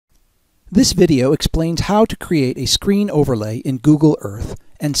This video explains how to create a screen overlay in Google Earth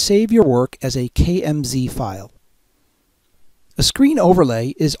and save your work as a KMZ file. A screen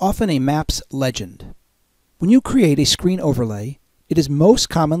overlay is often a map's legend. When you create a screen overlay, it is most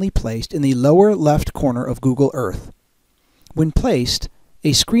commonly placed in the lower left corner of Google Earth. When placed,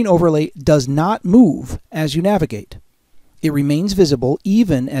 a screen overlay does not move as you navigate. It remains visible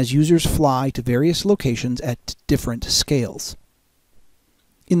even as users fly to various locations at different scales.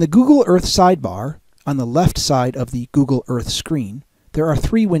 In the Google Earth sidebar, on the left side of the Google Earth screen, there are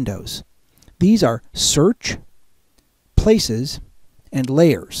three windows. These are Search, Places, and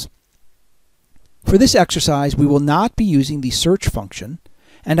Layers. For this exercise, we will not be using the search function,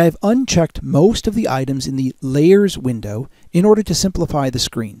 and I've unchecked most of the items in the Layers window in order to simplify the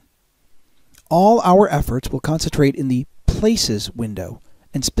screen. All our efforts will concentrate in the Places window,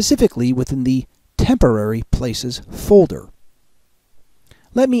 and specifically within the Temporary Places folder.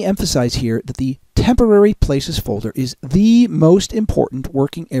 Let me emphasize here that the Temporary Places folder is the most important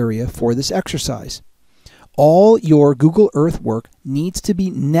working area for this exercise. All your Google Earth work needs to be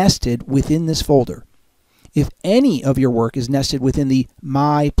nested within this folder. If any of your work is nested within the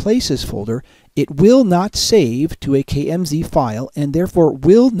My Places folder, it will not save to a KMZ file and therefore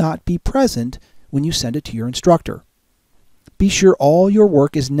will not be present when you send it to your instructor. Be sure all your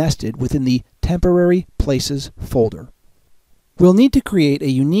work is nested within the Temporary Places folder. We'll need to create a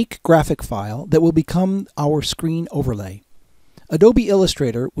unique graphic file that will become our screen overlay. Adobe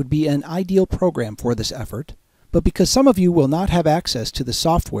Illustrator would be an ideal program for this effort, but because some of you will not have access to the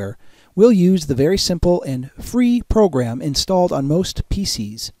software, we'll use the very simple and free program installed on most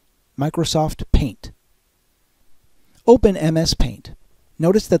PCs, Microsoft Paint. Open MS Paint.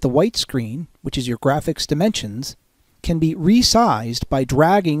 Notice that the white screen, which is your graphics dimensions, can be resized by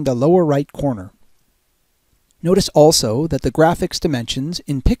dragging the lower right corner. Notice also that the graphics dimensions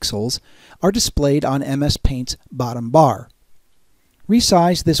in pixels are displayed on MS Paint's bottom bar.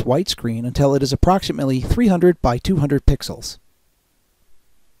 Resize this white screen until it is approximately 300 by 200 pixels.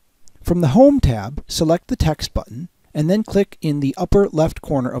 From the Home tab, select the Text button and then click in the upper left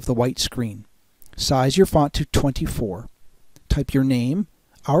corner of the white screen. Size your font to 24. Type your name,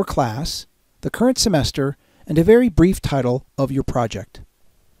 our class, the current semester, and a very brief title of your project.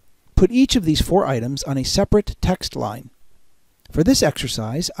 Put each of these four items on a separate text line. For this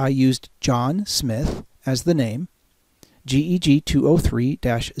exercise, I used John Smith as the name, GEG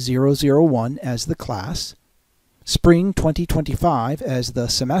 203-001 as the class, Spring 2025 as the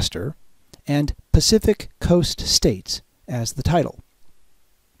semester, and Pacific Coast States as the title.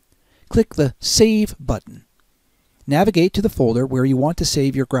 Click the Save button. Navigate to the folder where you want to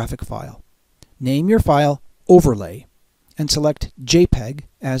save your graphic file. Name your file Overlay and select JPEG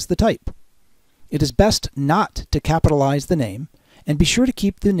as the type. It is best not to capitalize the name, and be sure to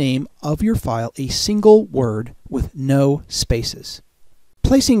keep the name of your file a single word with no spaces.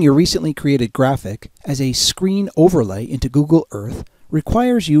 Placing your recently created graphic as a screen overlay into Google Earth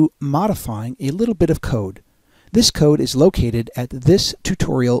requires you modifying a little bit of code. This code is located at this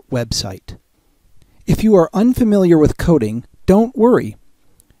tutorial website. If you are unfamiliar with coding, don't worry.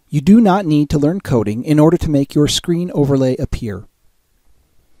 You do not need to learn coding in order to make your screen overlay appear.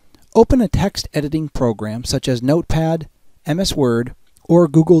 Open a text editing program such as Notepad, MS Word, or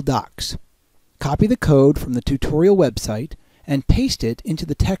Google Docs. Copy the code from the tutorial website and paste it into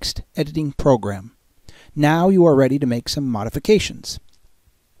the text editing program. Now you are ready to make some modifications.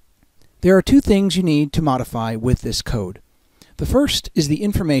 There are two things you need to modify with this code. The first is the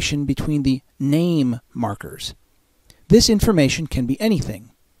information between the name markers. This information can be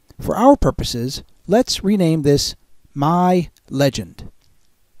anything. For our purposes, let's rename this My Legend.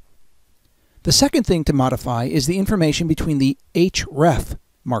 The second thing to modify is the information between the href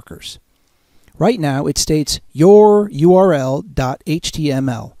markers. Right now it states your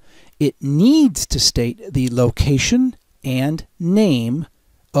URL.html. It needs to state the location and name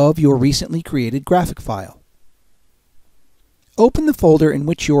of your recently created graphic file. Open the folder in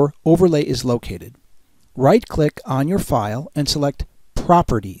which your overlay is located. Right-click on your file and select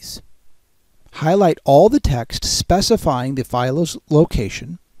Properties. Highlight all the text specifying the file's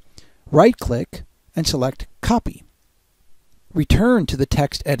location. Right-click and select Copy. Return to the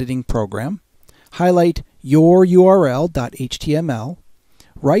text editing program. Highlight your URL.html.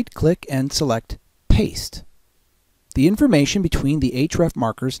 Right-click and select Paste. The information between the href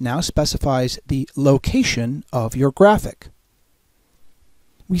markers now specifies the location of your graphic.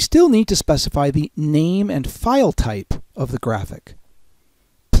 We still need to specify the name and file type of the graphic.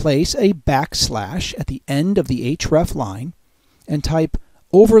 Place a backslash at the end of the href line and type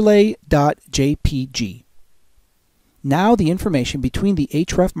overlay.jpg. Now the information between the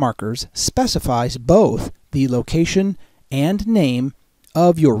href markers specifies both the location and name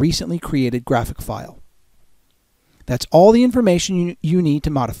of your recently created graphic file. That's all the information you need to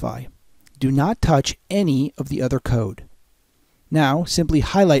modify. Do not touch any of the other code. Now simply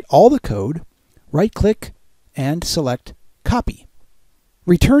highlight all the code, right-click, and select Copy.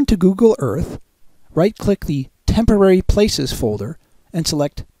 Return to Google Earth, right-click the Temporary Places folder, and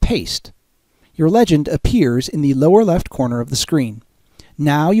select Paste. Your legend appears in the lower left corner of the screen.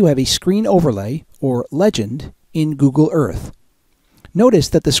 Now you have a screen overlay, or legend, in Google Earth. Notice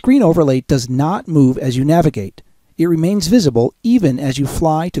that the screen overlay does not move as you navigate. It remains visible even as you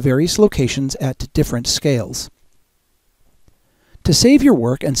fly to various locations at different scales. To save your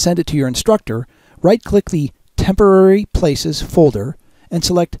work and send it to your instructor, right-click the Temporary Places folder and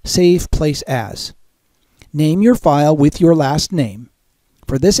select Save Place As. Name your file with your last name.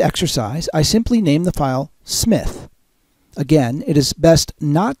 For this exercise, I simply name the file Smith. Again, it is best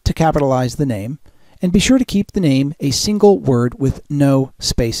not to capitalize the name, and be sure to keep the name a single word with no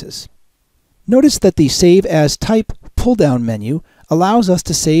spaces. Notice that the Save As Type pull-down menu allows us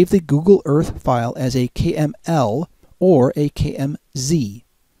to save the Google Earth file as a KML or a KMZ.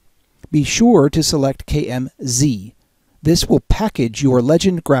 Be sure to select KMZ. This will package your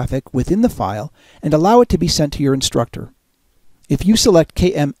legend graphic within the file and allow it to be sent to your instructor. If you select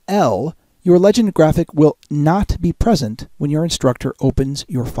KML, your legend graphic will not be present when your instructor opens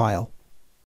your file.